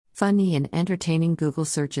Funny and entertaining Google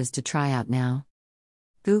searches to try out now.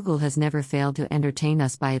 Google has never failed to entertain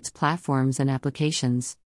us by its platforms and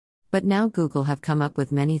applications. But now Google have come up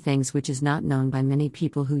with many things which is not known by many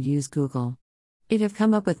people who use Google. It have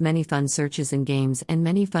come up with many fun searches and games and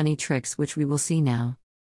many funny tricks which we will see now.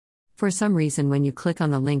 For some reason when you click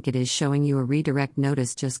on the link it is showing you a redirect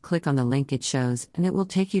notice. Just click on the link it shows and it will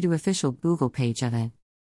take you to official Google page of it.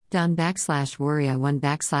 Don/worry I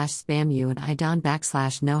one/spam you and I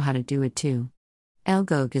Don/know how to do it too.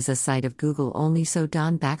 Elgog is a site of Google only, so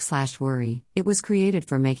Don/worry, it was created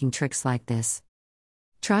for making tricks like this.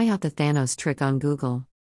 Try out the Thanos trick on Google.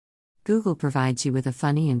 Google provides you with a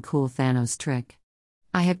funny and cool Thanos trick.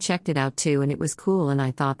 I have checked it out too and it was cool, and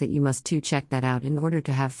I thought that you must too check that out in order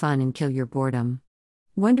to have fun and kill your boredom.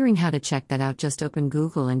 Wondering how to check that out? Just open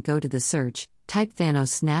Google and go to the search, type Thanos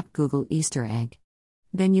snap Google Easter egg.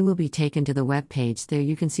 Then you will be taken to the web page. There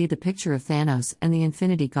you can see the picture of Thanos and the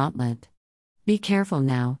Infinity Gauntlet. Be careful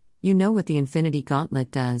now, you know what the Infinity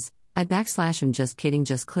Gauntlet does. I'm just kidding,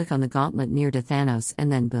 just click on the gauntlet near to Thanos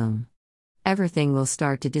and then boom. Everything will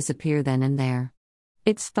start to disappear then and there.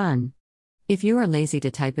 It's fun. If you are lazy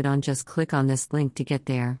to type it on, just click on this link to get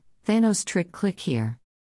there. Thanos trick, click here.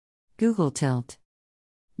 Google Tilt.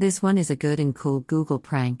 This one is a good and cool Google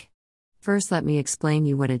prank. First let me explain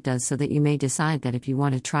you what it does so that you may decide that if you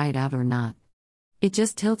want to try it out or not. It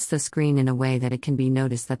just tilts the screen in a way that it can be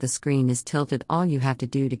noticed that the screen is tilted. All you have to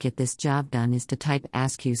do to get this job done is to type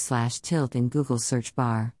 #tilt in Google search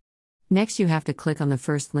bar. Next you have to click on the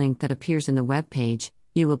first link that appears in the web page.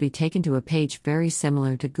 You will be taken to a page very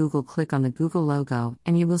similar to Google. Click on the Google logo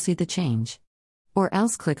and you will see the change. Or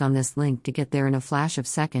else click on this link to get there in a flash of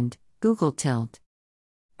second. Google Tilt.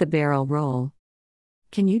 The barrel roll.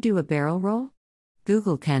 Can you do a barrel roll?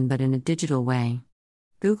 Google can, but in a digital way.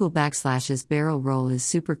 Google barrel roll is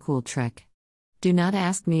super cool trick. Do not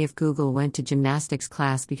ask me if Google went to gymnastics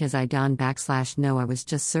class because I know I was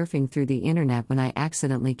just surfing through the internet when I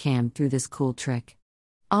accidentally cammed through this cool trick.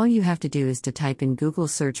 All you have to do is to type in Google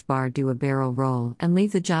search bar do a barrel roll and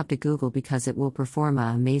leave the job to Google because it will perform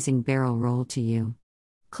an amazing barrel roll to you.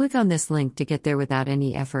 Click on this link to get there without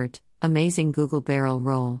any effort. Amazing Google barrel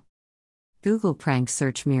roll. Google Prank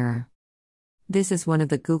Search Mirror. This is one of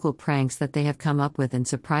the Google pranks that they have come up with, and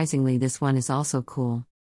surprisingly this one is also cool.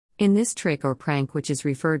 In this trick or prank, which is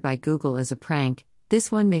referred by Google as a prank,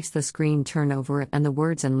 this one makes the screen turn over and the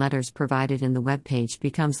words and letters provided in the web page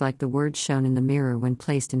becomes like the words shown in the mirror when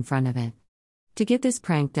placed in front of it. To get this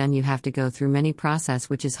prank done you have to go through many process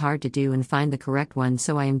which is hard to do and find the correct one,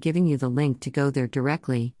 so I am giving you the link to go there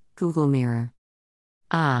directly. Google Mirror.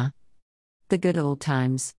 Ah. The good old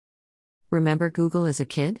times. Remember Google as a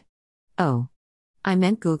kid? Oh. I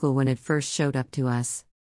meant Google when it first showed up to us.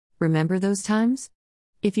 Remember those times?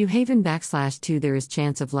 If you haven /2 there is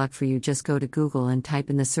chance of luck for you. Just go to Google and type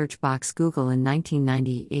in the search box Google in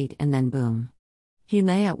 1998 and then boom. He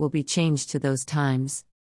layout will be changed to those times.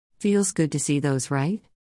 Feels good to see those, right?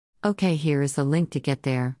 Okay, here is the link to get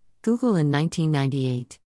there. Google in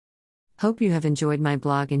 1998. Hope you have enjoyed my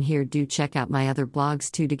blog, and here do check out my other blogs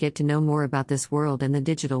too to get to know more about this world and the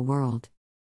digital world.